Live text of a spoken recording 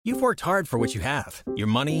You've worked hard for what you have. Your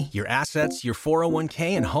money, your assets, your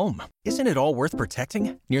 401k, and home. Isn't it all worth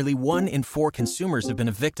protecting? Nearly 1 in 4 consumers have been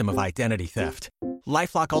a victim of identity theft.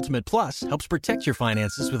 LifeLock Ultimate Plus helps protect your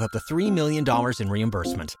finances with up to $3 million in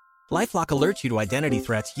reimbursement. LifeLock alerts you to identity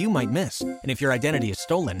threats you might miss. And if your identity is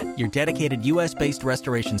stolen, your dedicated U.S.-based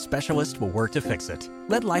restoration specialist will work to fix it.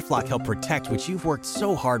 Let LifeLock help protect what you've worked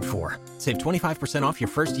so hard for. Save 25% off your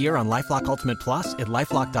first year on LifeLock Ultimate Plus at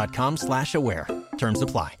LifeLock.com/aware. Terms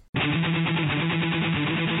apply.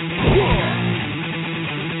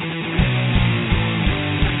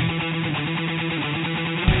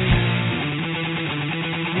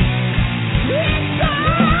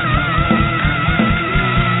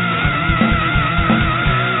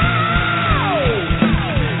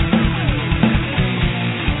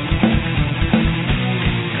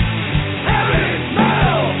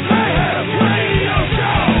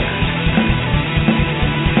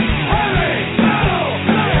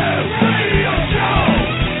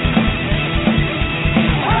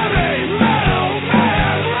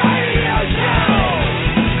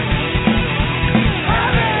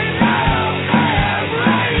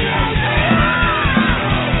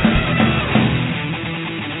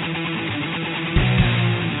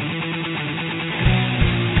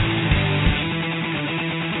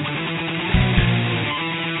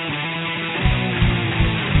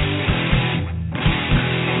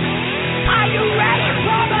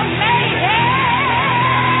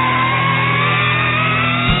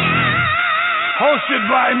 Hosted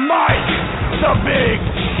by Mike, the Big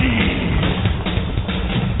G.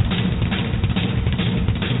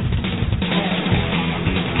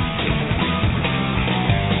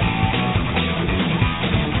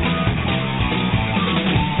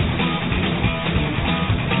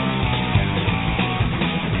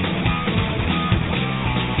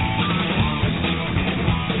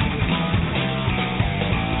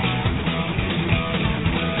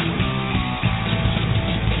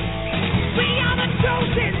 We are the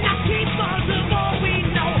chosen, the people of all we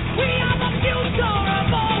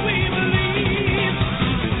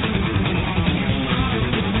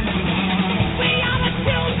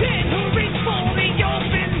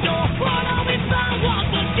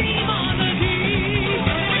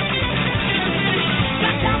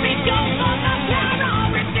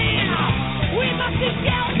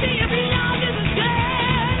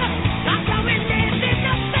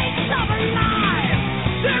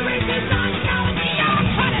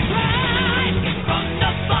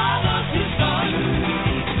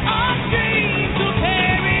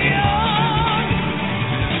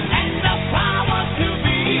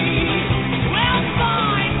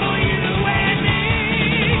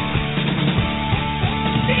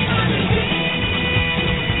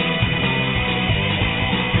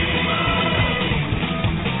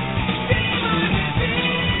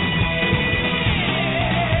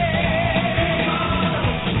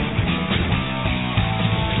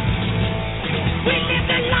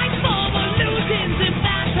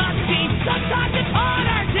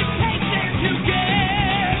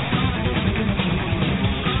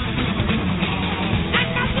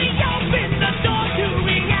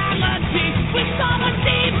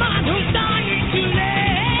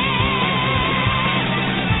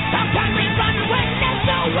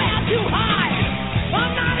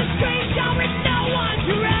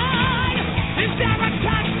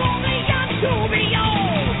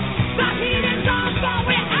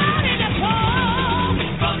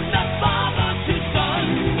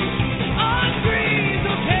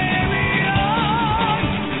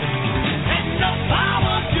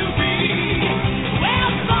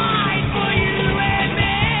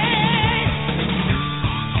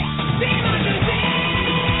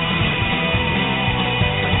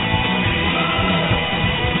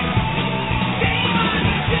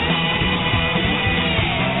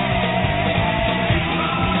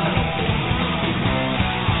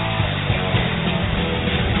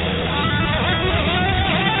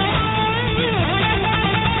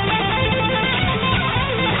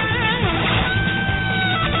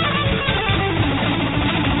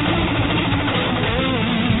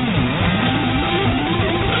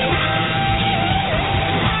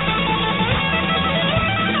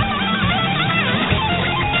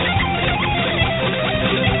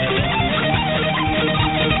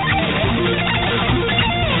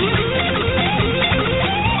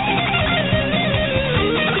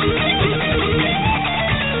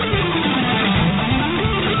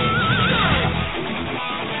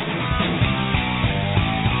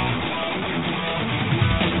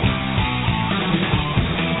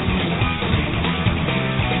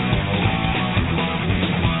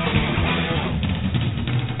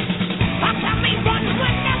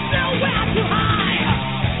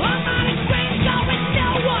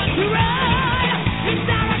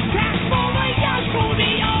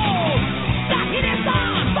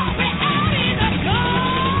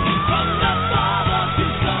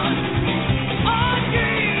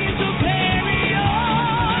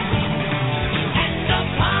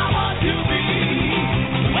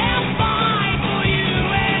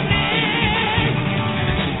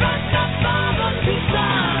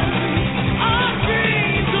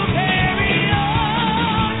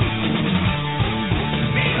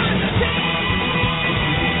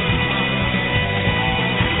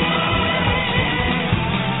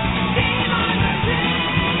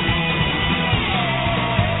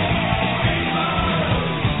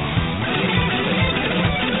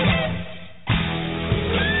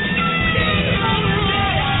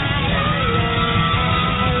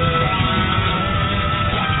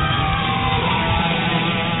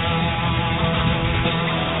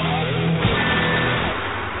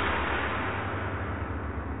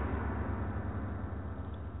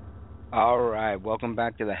right, welcome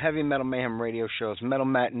back to the Heavy Metal Mayhem Radio Show's Metal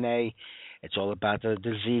Matinee. It's all about the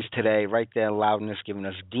disease today. Right there, Loudness giving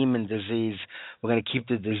us Demon Disease. We're going to keep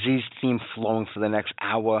the disease theme flowing for the next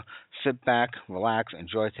hour. Sit back, relax,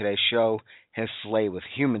 enjoy today's show. Here's Slay with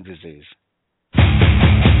Human Disease.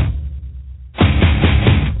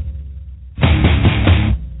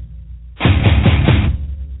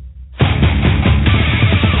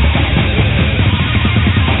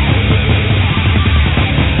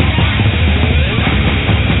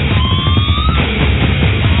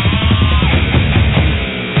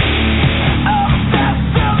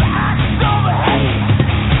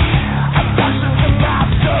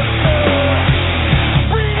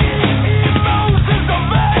 Emotions of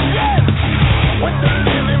vengeance.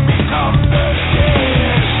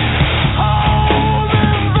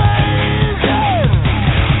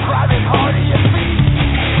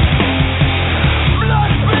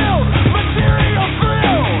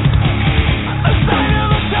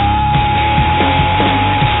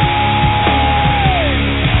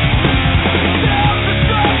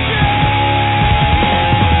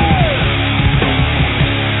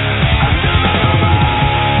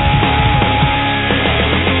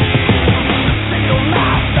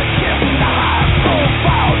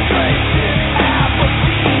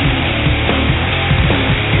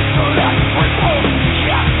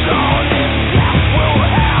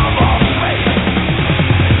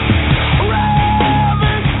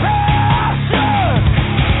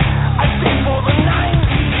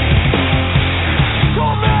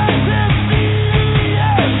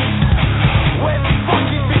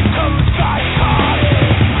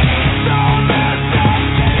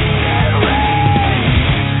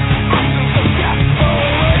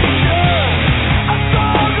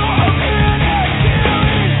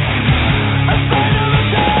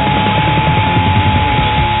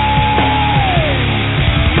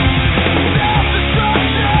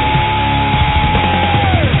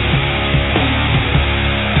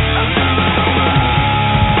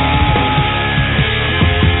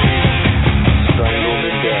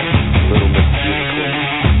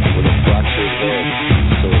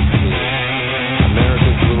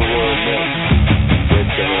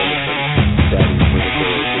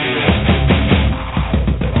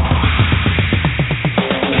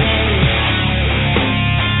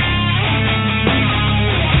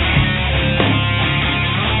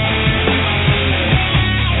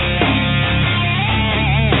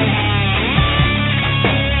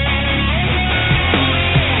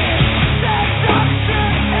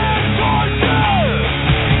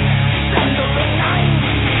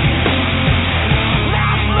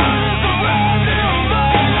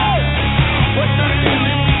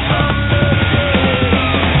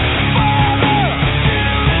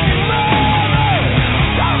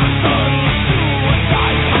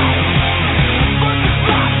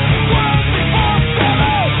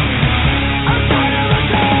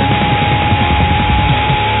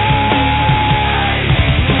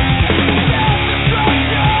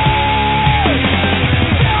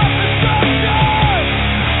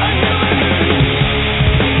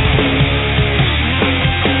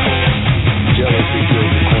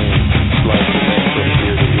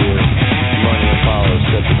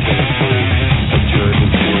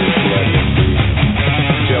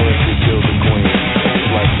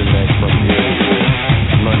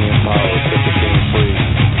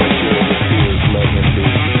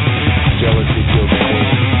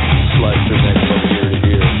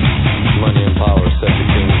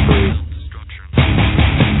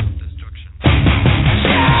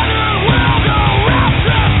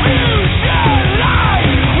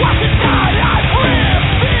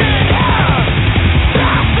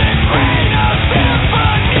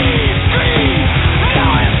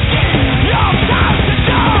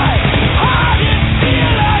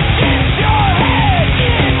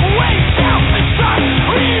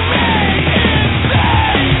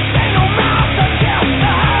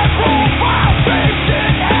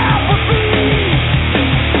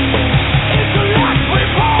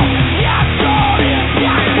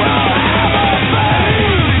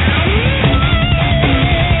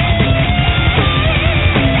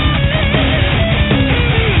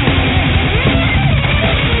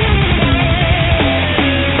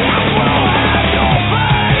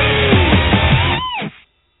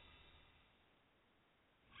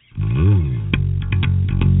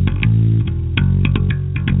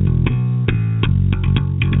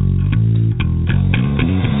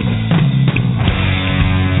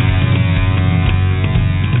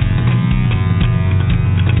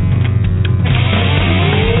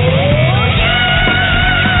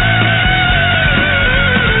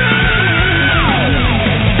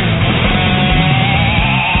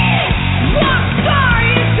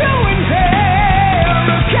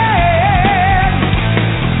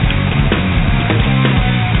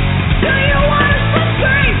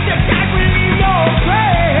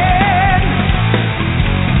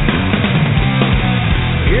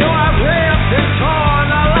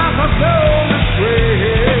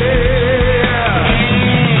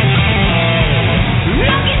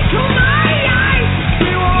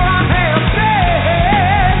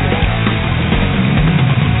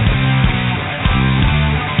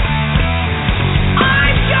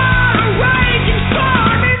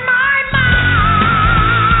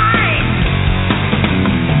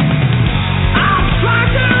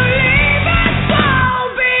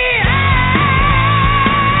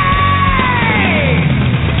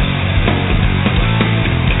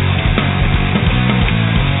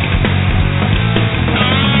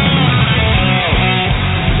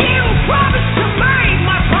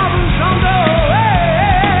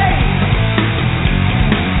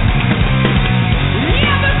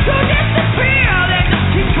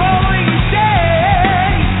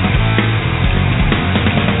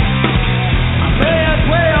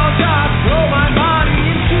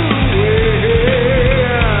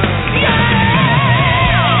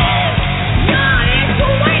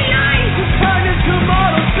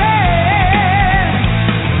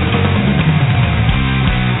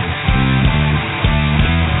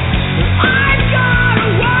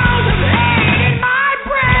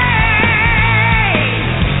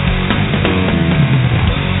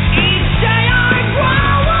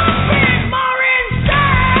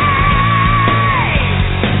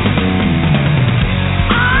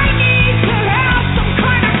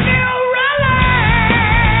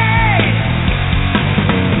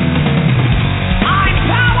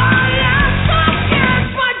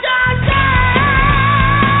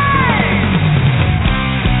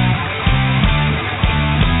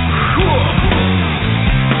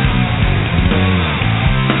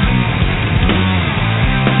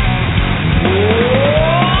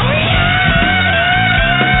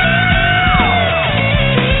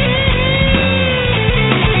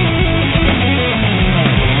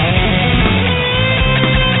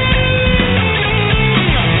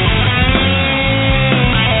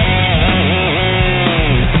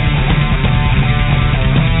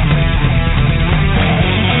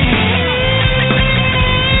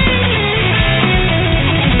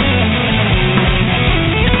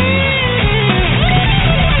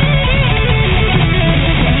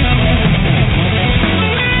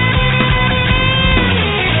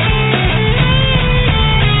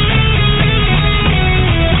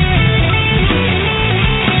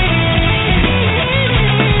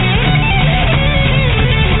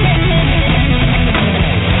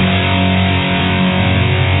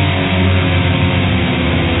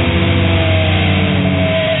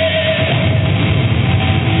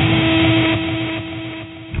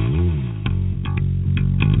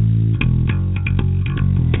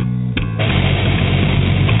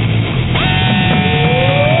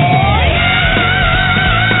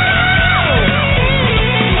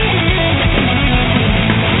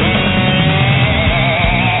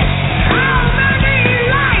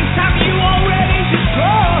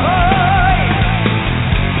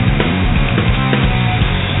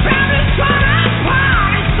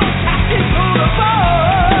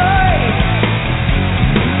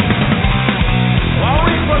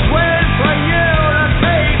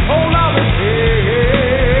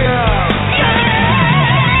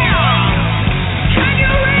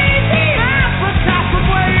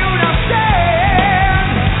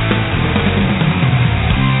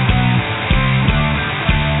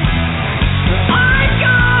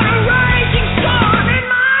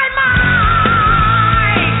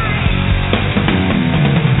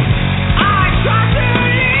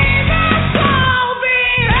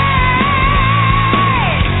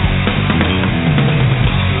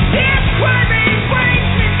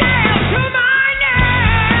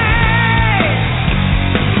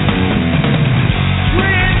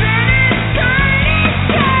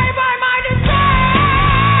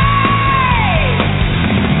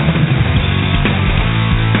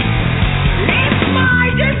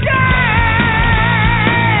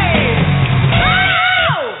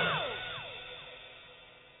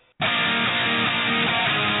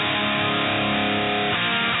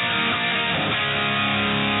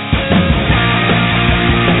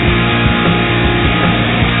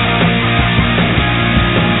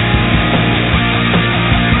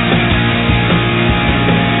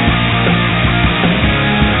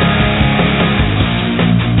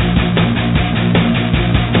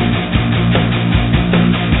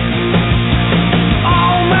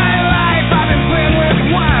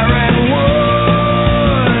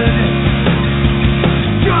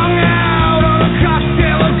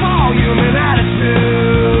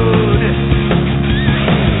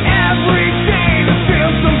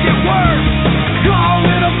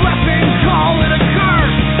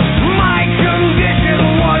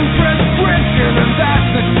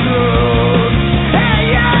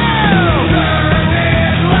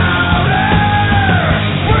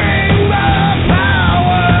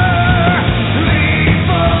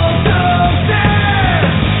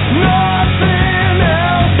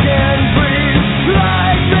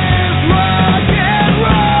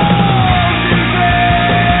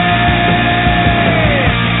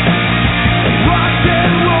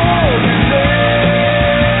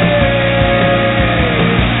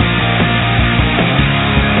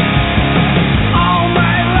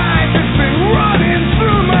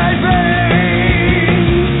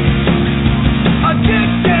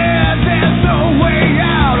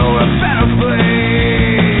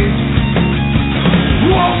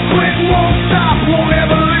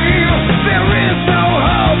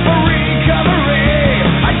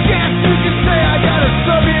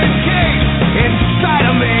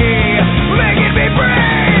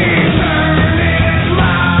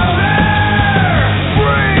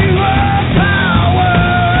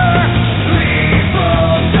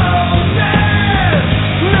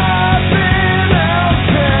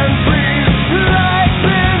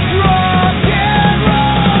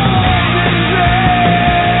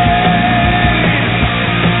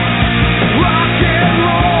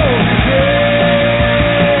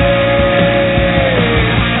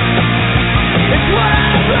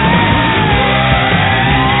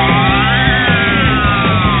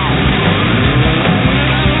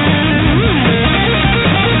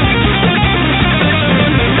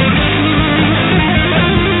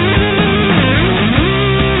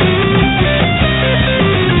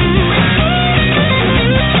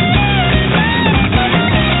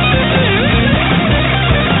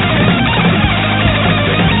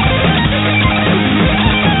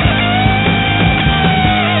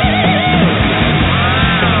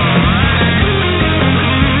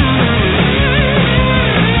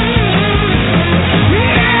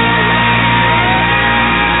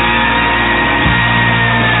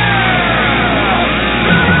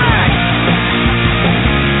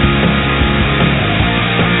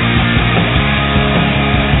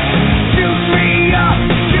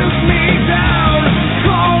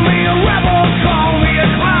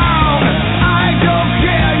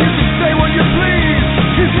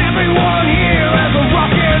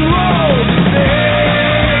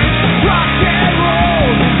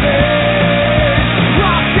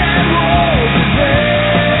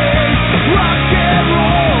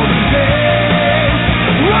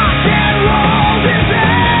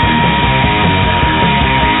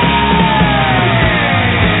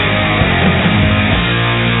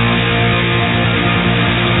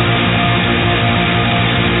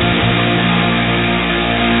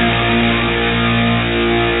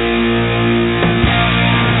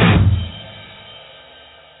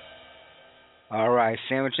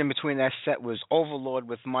 in between that set was Overlord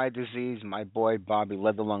with My Disease, my boy Bobby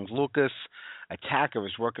Leatherlungs Lucas. Attacker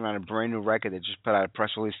is working on a brand new record. They just put out a press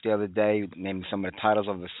release the other day naming some of the titles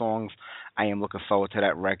of the songs. I am looking forward to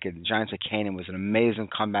that record. Giants of Canaan was an amazing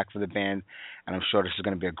comeback for the band, and I'm sure this is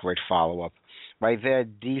going to be a great follow-up. Right there,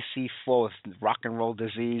 DC4 with Rock and Roll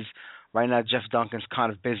Disease. Right now, Jeff Duncan's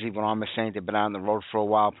kind of busy with Armor Saint. They've been out on the road for a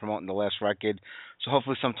while promoting the last record. So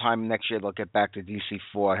hopefully sometime next year they'll get back to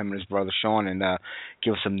DC4, him and his brother Sean, and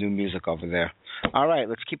give us some new music over there. All right,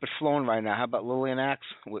 let's keep it flowing right now. How about Lillian Axe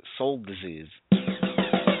with Soul Disease?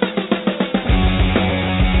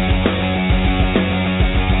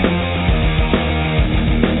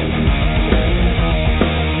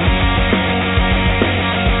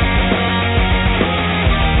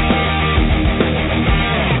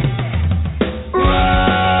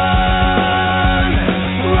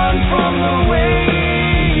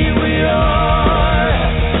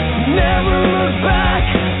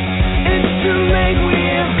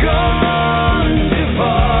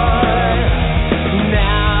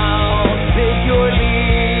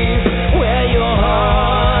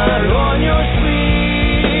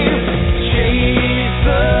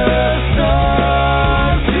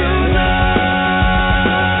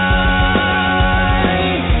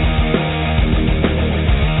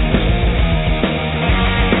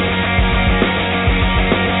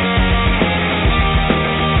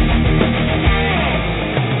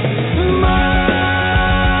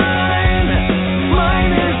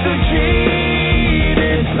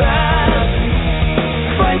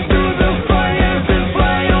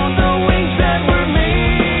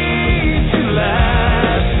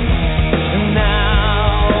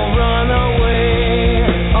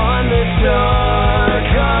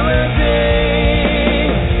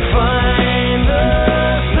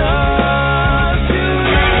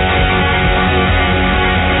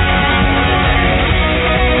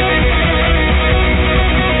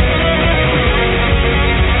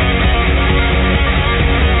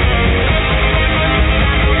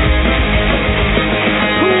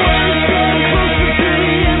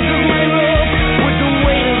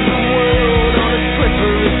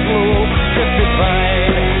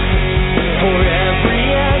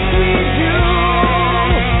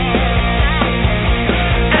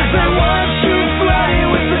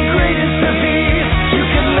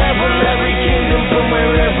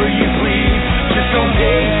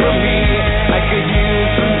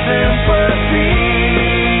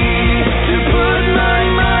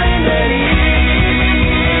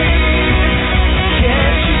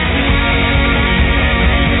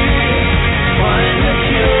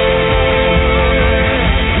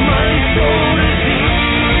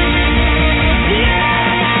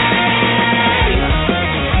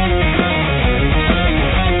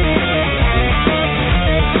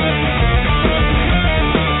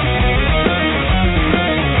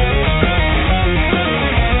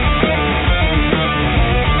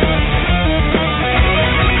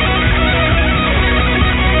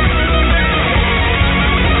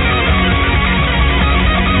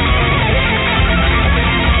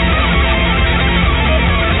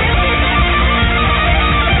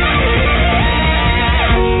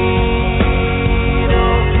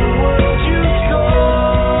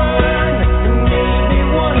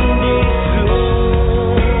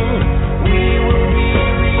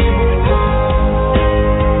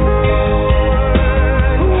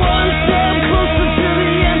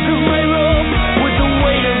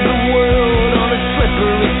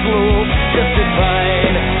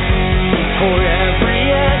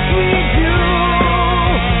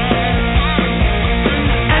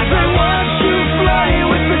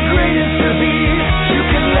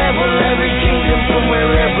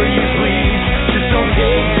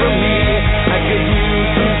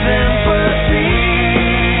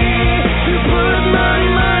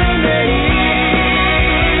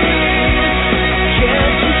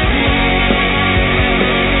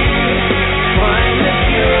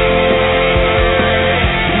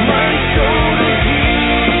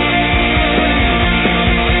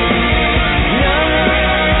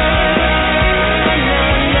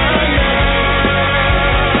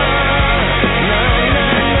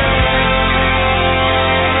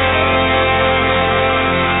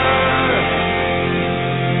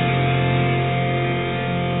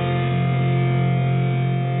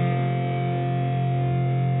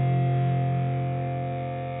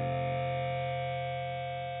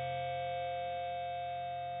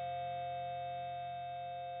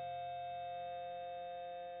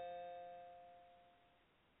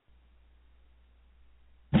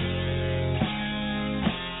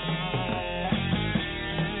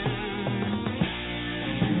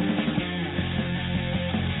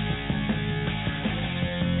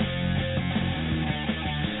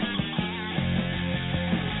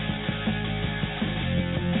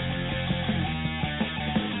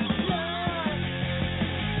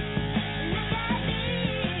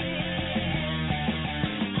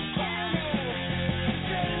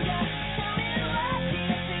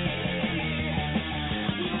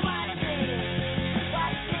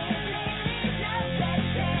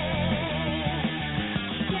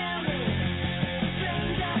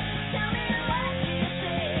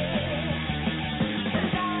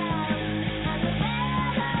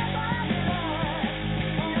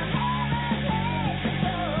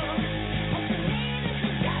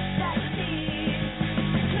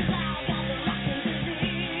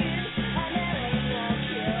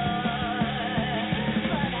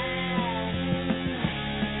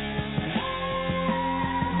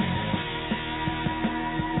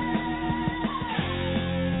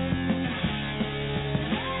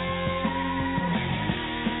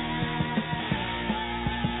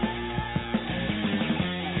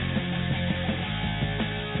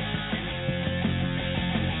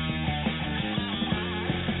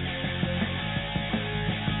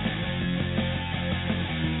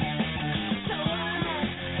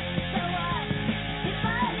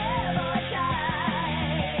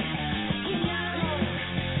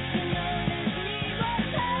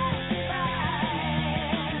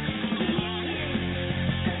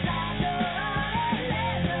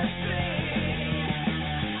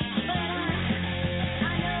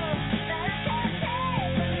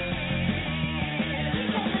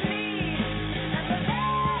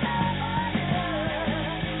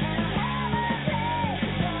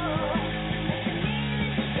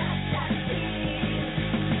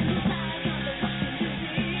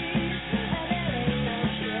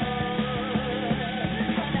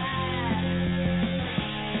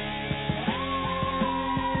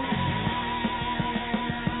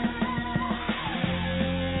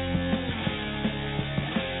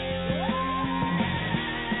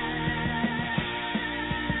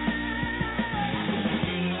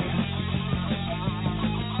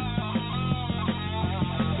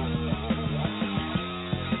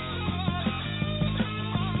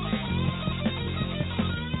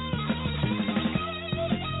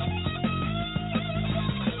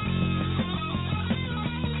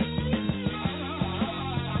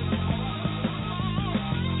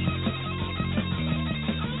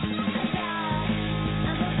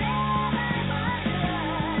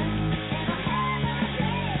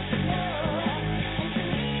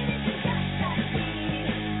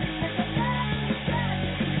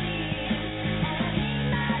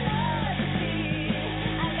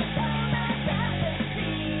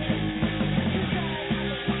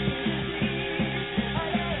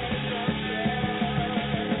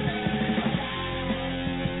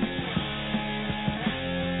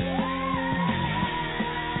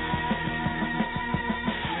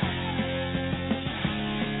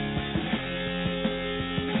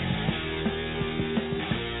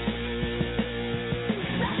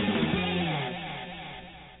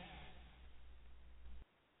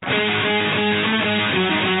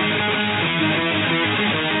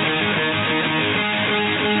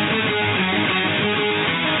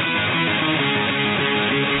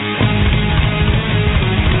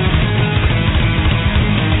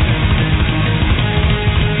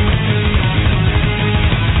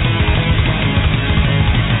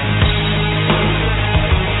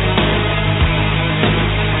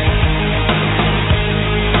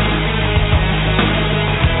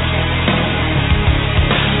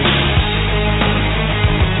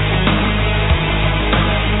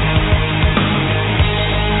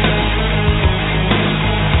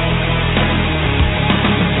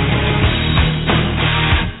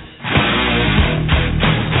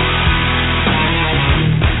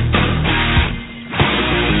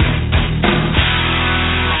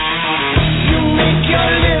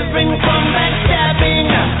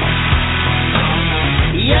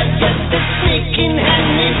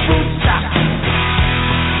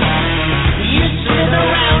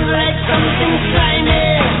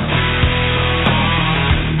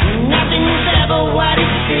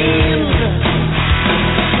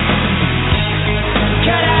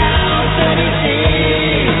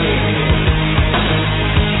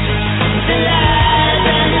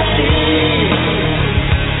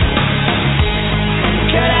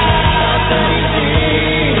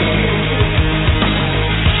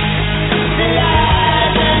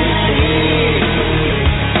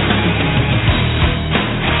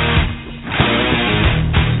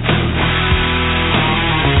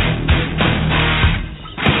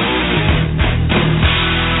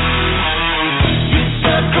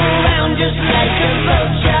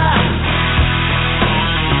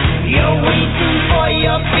 waiting for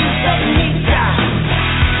your piece of meat.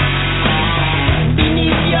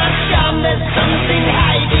 Beneath your charm there's something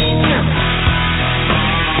hiding.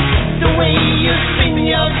 The way you spin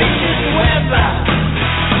your vicious web.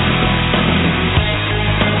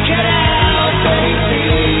 Cut out the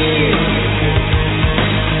deceit,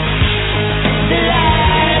 the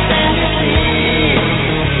lies and deceit.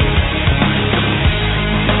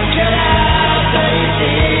 Cut out the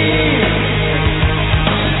deceit,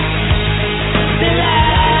 the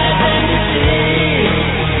lies and deceit.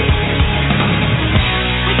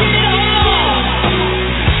 We did it all.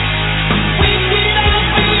 We did it all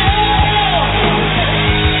for you.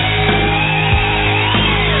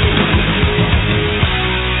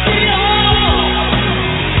 Did it all.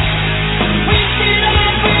 We did it all for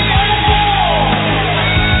you.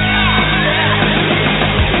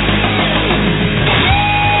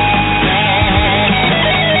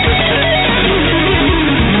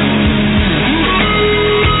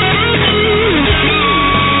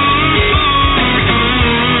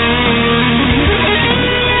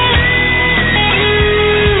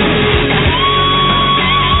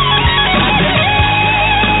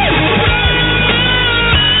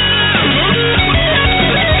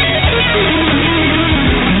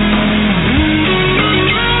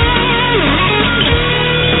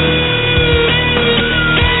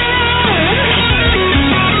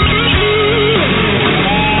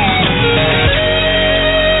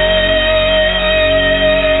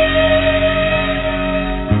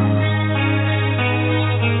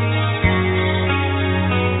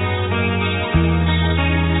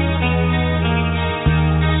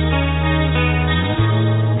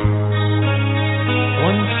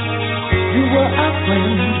 Once you were a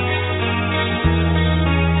friend,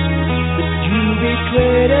 but you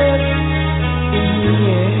betrayed us in the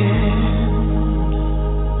end.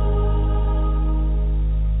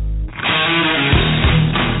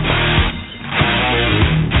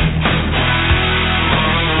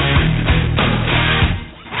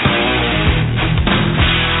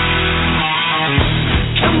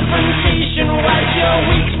 Confrontation was your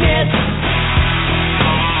weakness.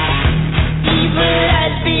 Evil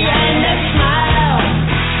lies behind that smile.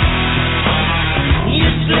 You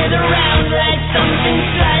slither around like something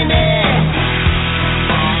slimy.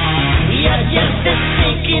 You're just a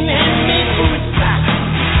second-hand boots.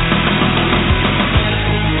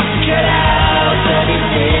 Cut out the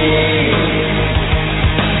deceit,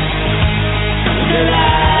 the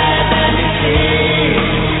lies and deceit.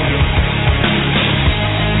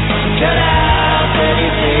 Cut out the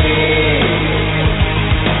deceit,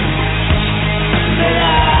 the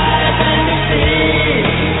lies and deceit.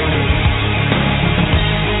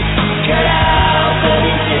 Cut out the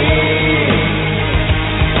deceit,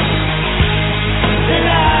 the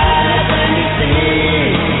lies and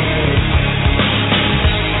deceit.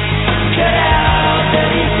 Cut out the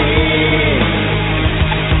deceit,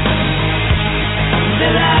 the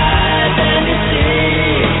lies and deceit.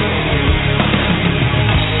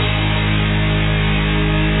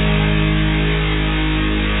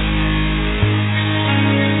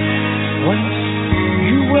 Once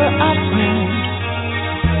you were a friend,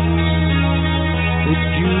 but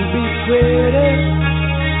you betrayed us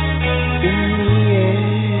in the end.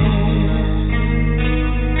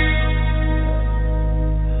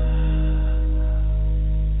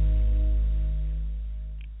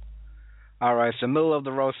 All right, so middle of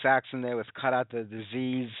the road Saxon there with Cut Out the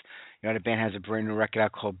Disease. You know, the band has a brand new record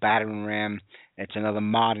out called Battering Ram. It's another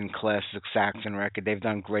modern classic Saxon record. They've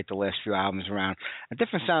done great the last few albums around. A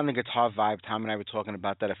different sounding guitar vibe. Tom and I were talking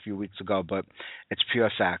about that a few weeks ago, but it's pure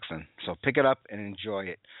Saxon. So pick it up and enjoy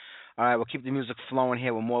it. All right, we'll keep the music flowing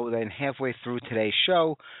here. We're more than halfway through today's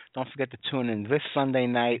show. Don't forget to tune in this Sunday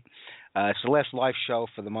night. It's the last live show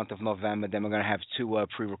for the month of November. Then we're going to have two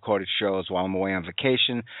pre-recorded shows while I'm away on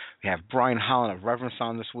vacation. We have Brian Holland of Reverence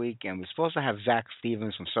on this week, and we're supposed to have Zach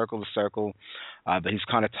Stevens from Circle to Circle, but he's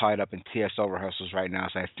kind of tied up in TSO rehearsals right now,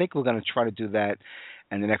 so I think we're going to try to do that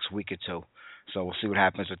in the next week or two. So we'll see what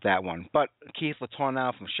happens with that one. But Keith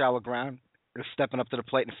Letourneau from Shallow Ground is stepping up to the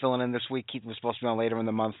plate and filling in this week. Keith was supposed to be on later in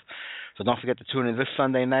the month, so don't forget to tune in this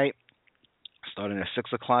Sunday night, starting at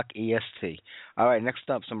 6 o'clock EST. All right, next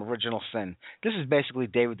up, some Original Sin. This is basically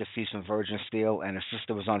David DeFeast from Virgin Steel, and his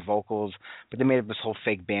sister was on vocals, but they made up this whole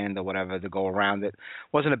fake band or whatever to go around it.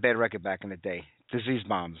 Wasn't a bad record back in the day. Disease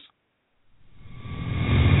Bombs.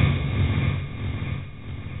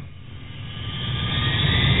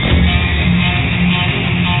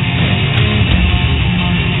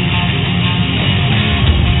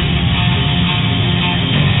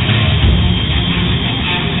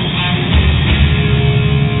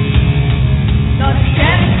 The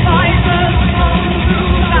death fires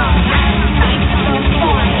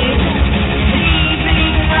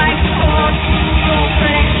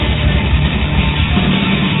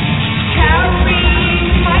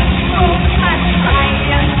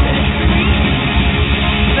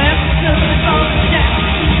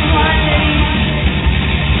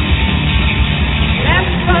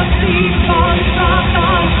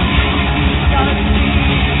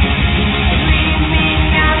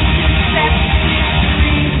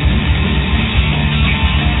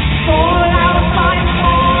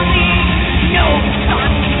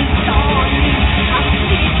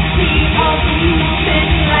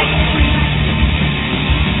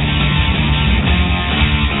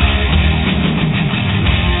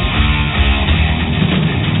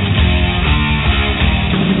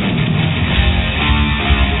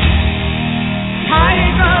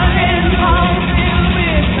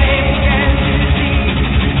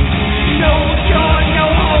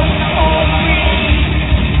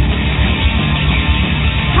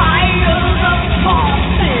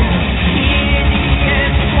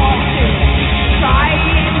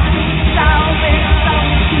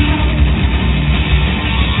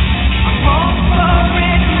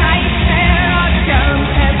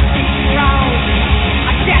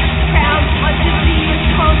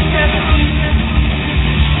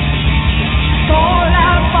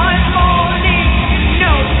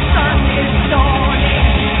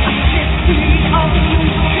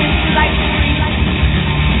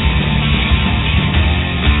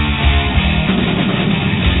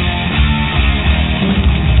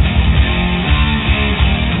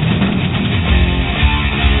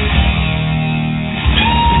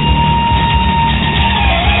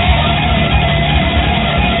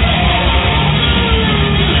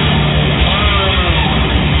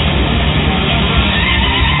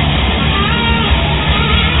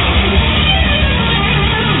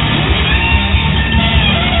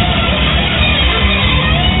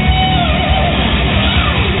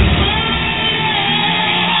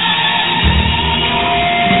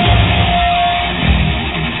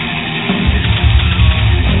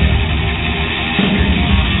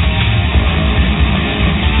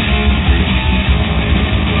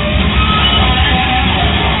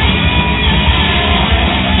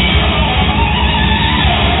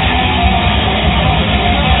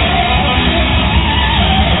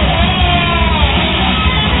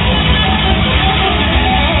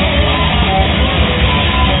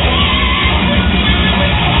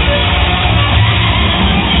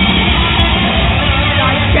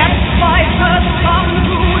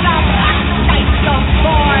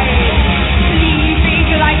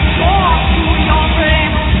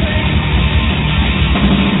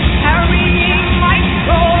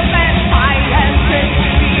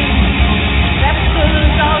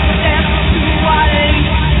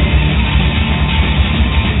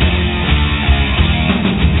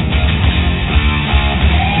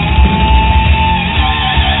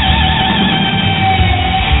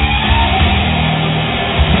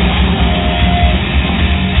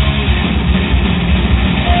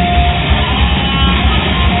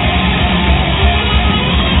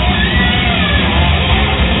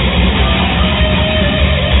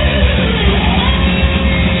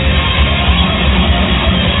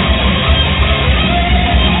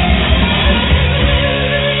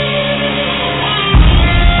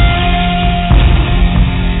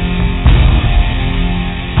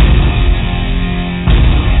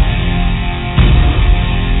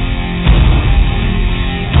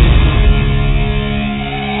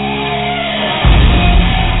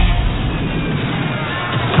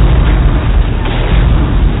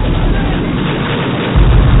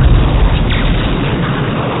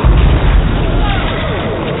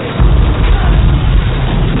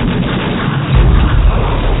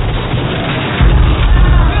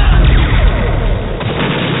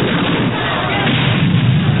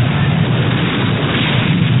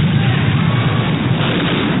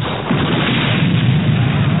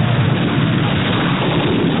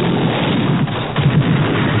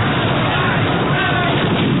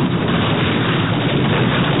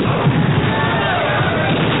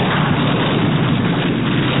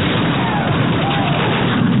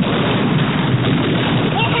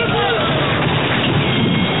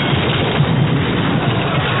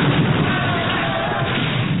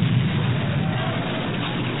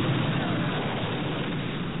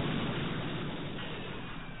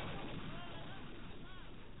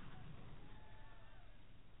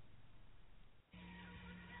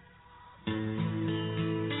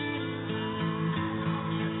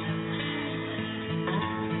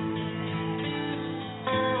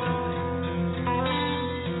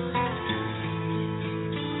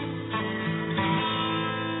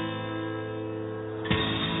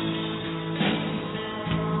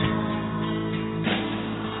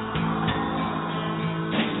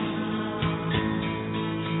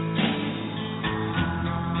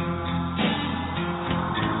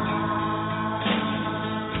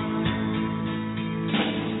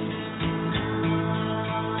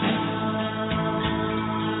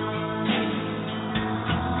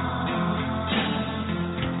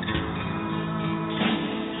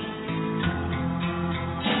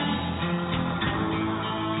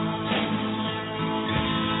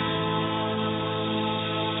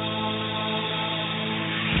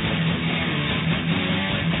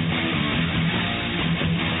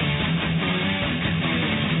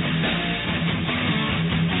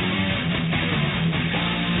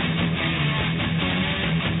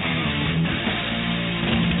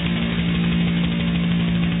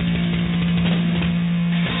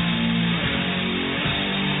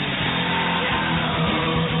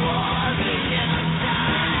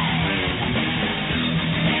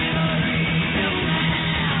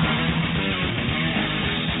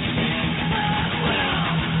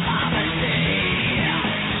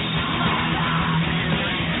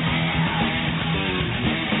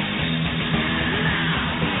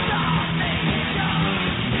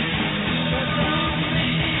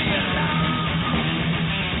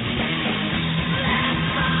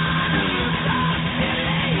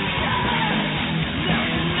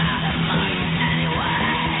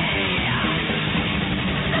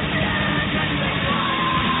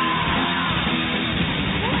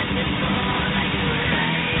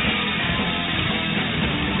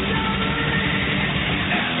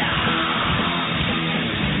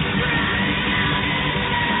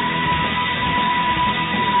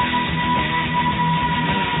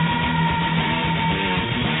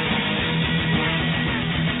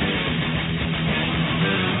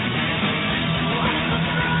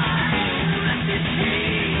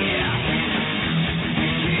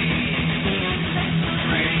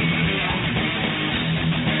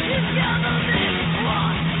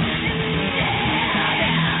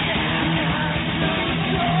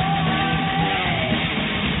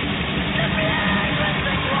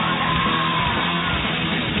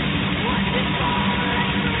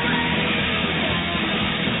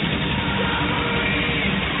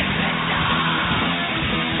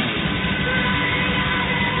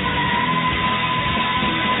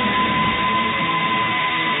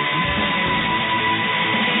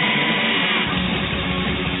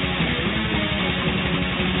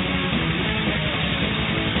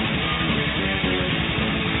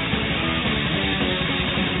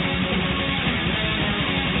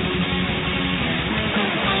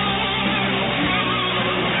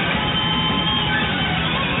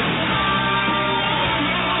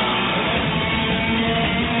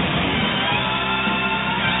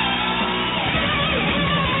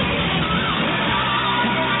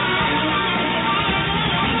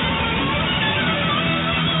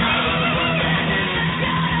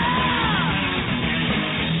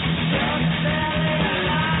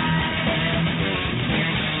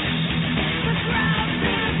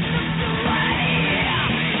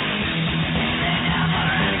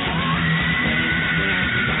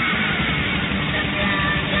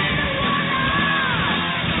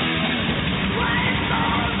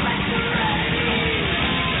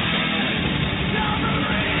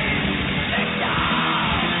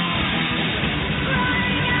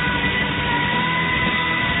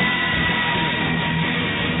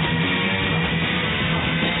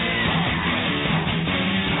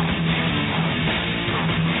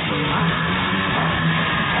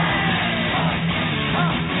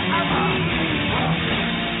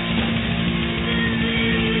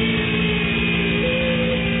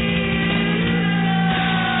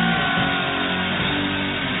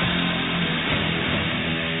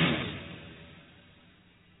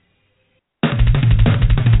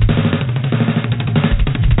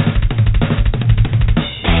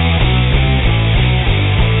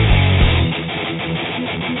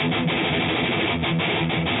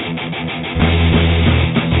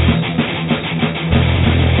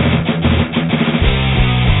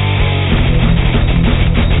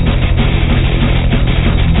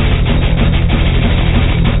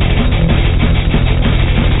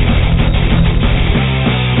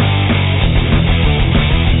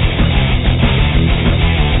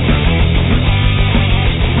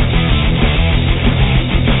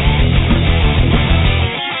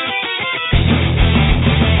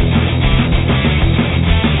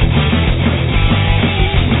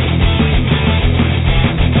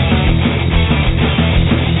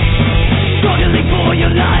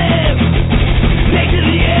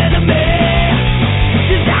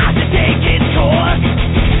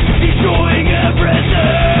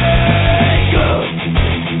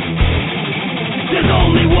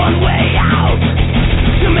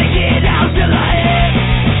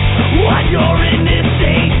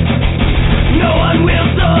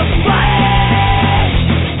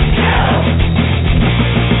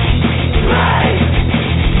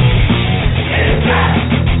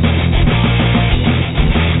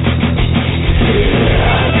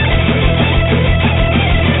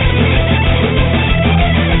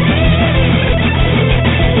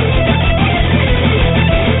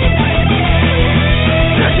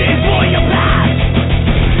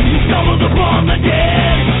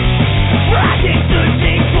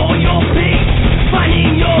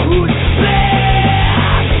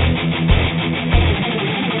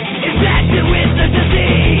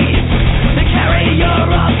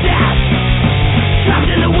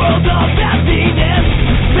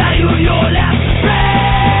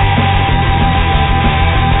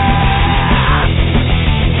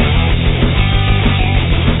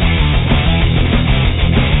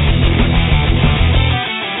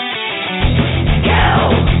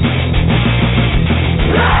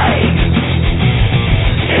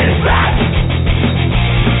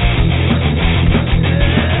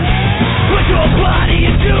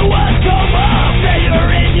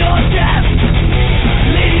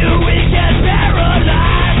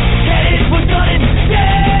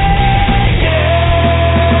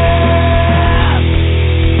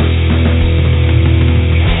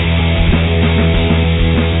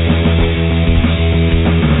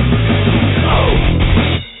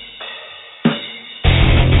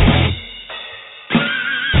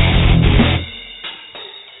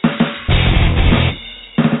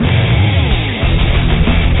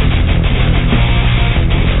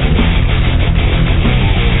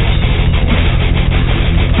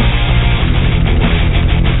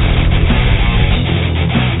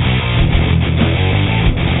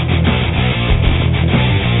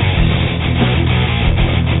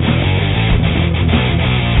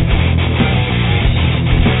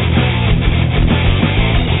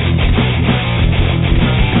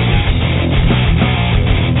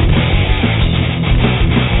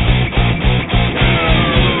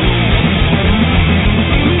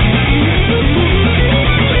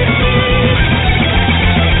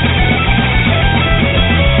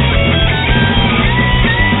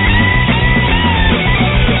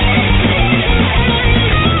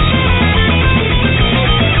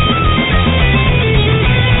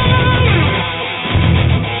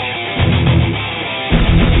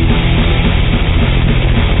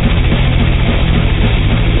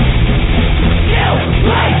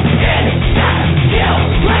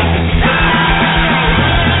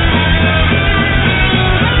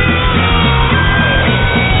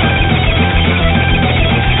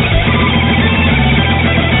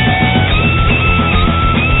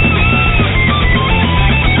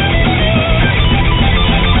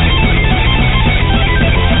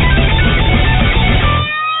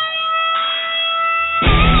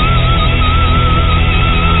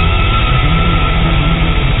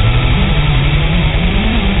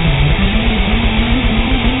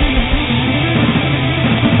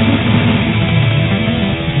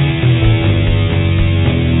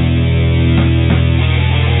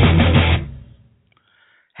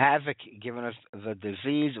Havoc giving us the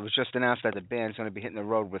disease. It was just announced that the band's going to be hitting the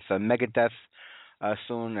road with Megadeth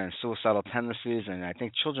soon and Suicidal Tendencies, and I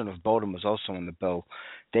think Children of Bodom was also in the bill.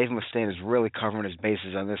 Dave Mustaine is really covering his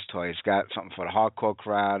bases on this tour. He's got something for the hardcore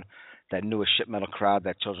crowd, that newer shit metal crowd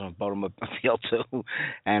that Children of Bodom appeal to,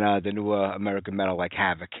 and the newer American metal like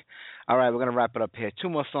Havoc. All right, we're going to wrap it up here. 2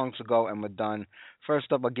 more songs to go, and we're done.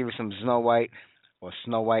 First up, I'll give you some Snow White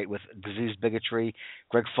with Disease Bigotry.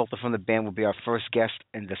 Greg Fulton from the band will be our first guest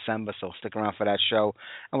in December, so stick around for that show.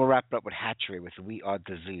 And we'll wrap it up with Hatchery with We Are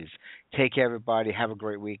Disease. Take care, everybody. Have a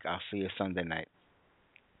great week. I'll see you Sunday night.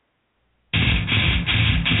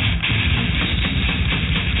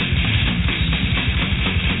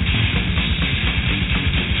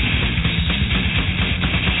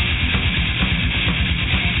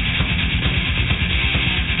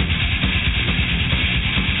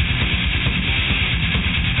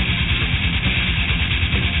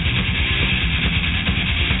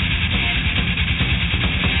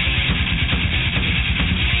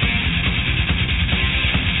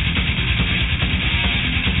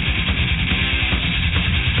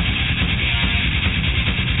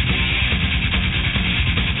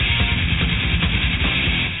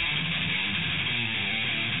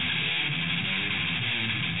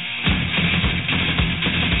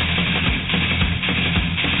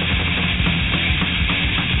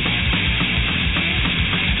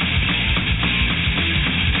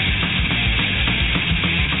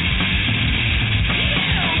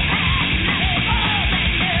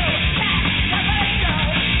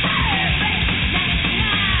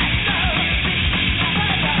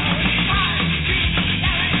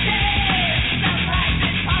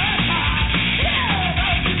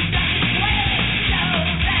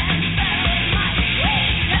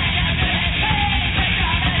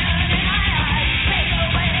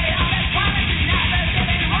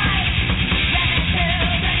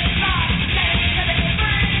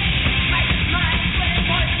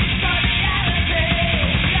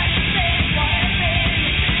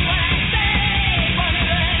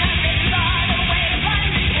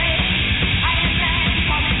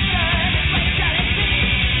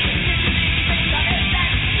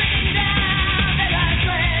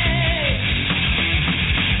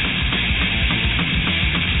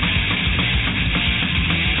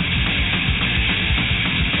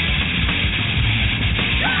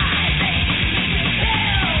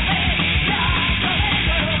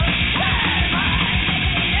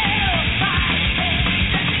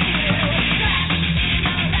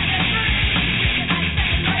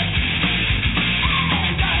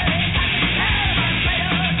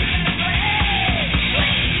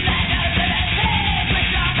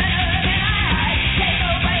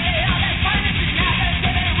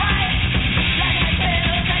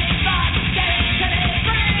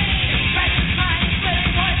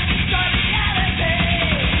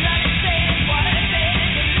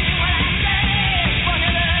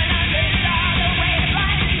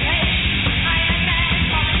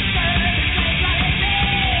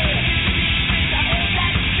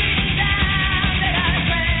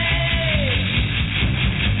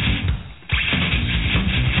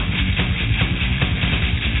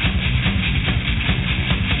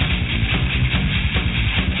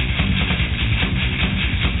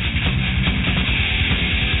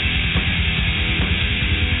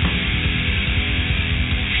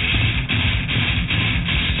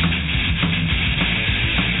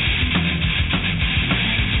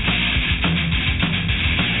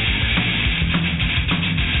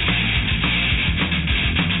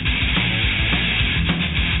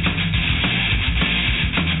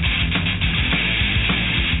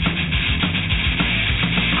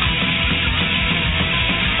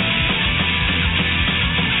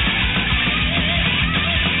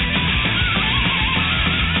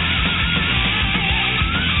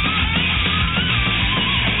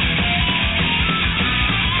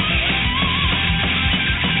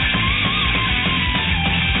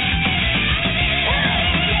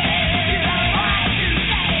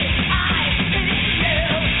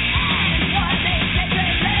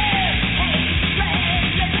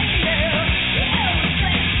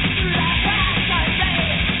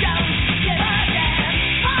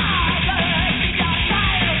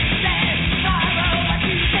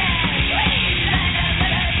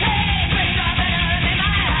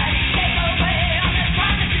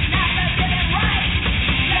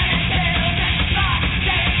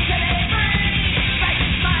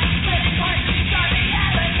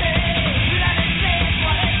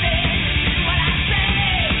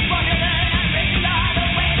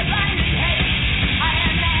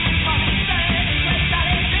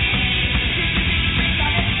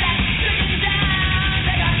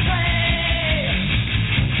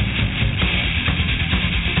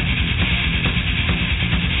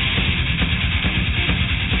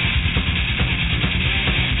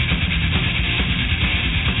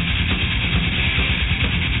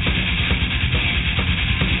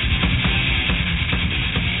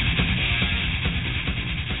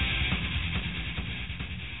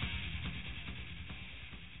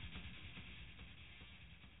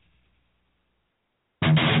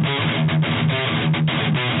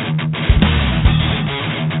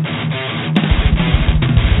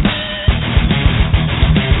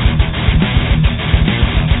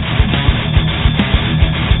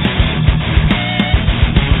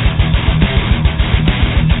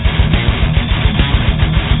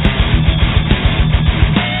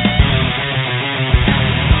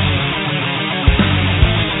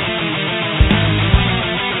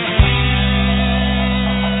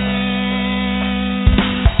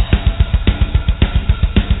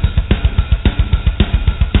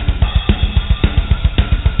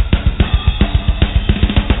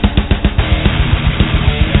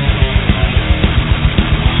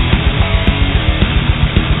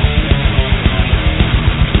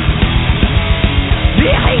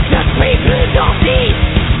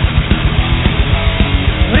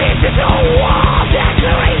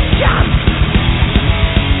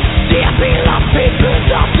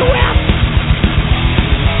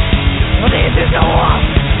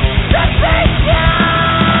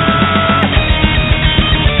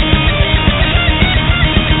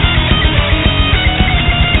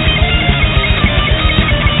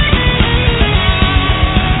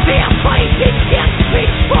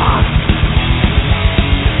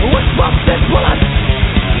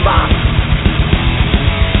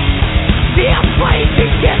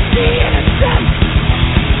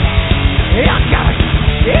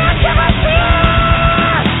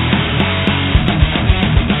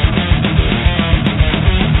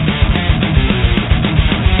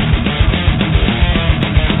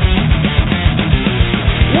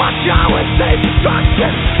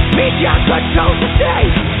 Media controls the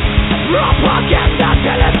stage. Propaganda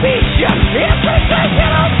television.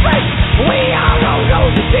 Implication of faith. We are all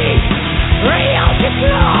those disease. Real gets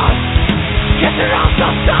lost. Gets around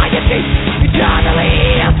society.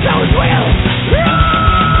 Eternally and those will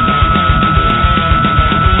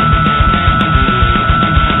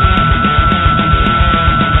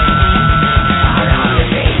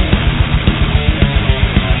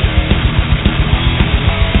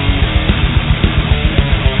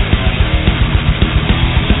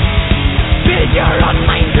your own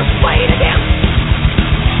mind to fight against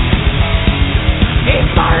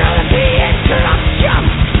immorality and corruption.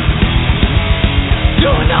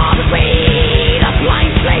 Do not be the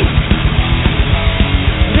blind slave.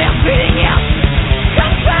 They're feeding you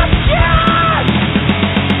consumption.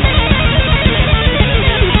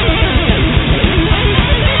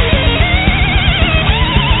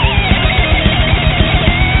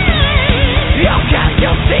 You can't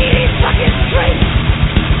just see these fucking streets.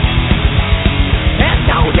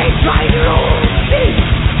 They try to rule me.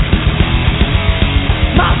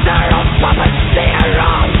 Master of puppets, they are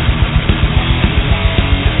wrong.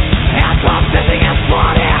 And processing is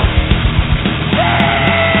what is.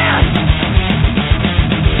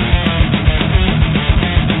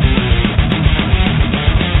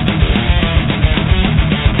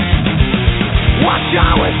 Watch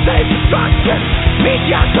our safe destruction.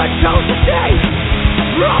 Media controls the stage.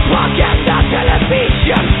 Propaganda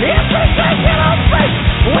television. Implication of faith.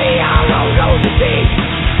 We are all those disease.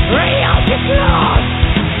 Real gets lost.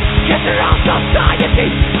 Gets around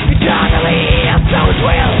society. Eternally and those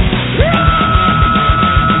will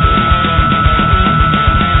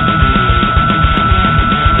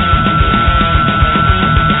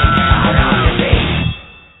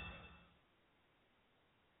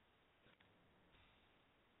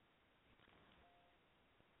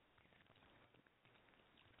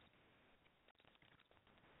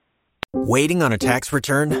Waiting on a tax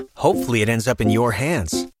return? Hopefully it ends up in your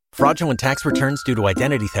hands. Fraudulent tax returns due to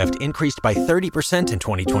identity theft increased by 30% in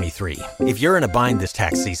 2023. If you're in a bind this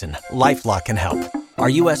tax season, LifeLock can help. Our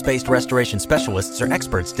U.S.-based restoration specialists are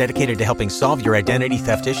experts dedicated to helping solve your identity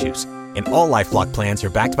theft issues. And all LifeLock plans are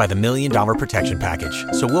backed by the $1 Million Protection Package.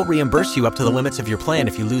 So we'll reimburse you up to the limits of your plan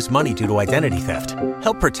if you lose money due to identity theft.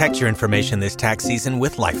 Help protect your information this tax season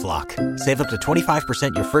with LifeLock. Save up to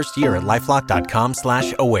 25% your first year at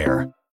LifeLock.com/aware.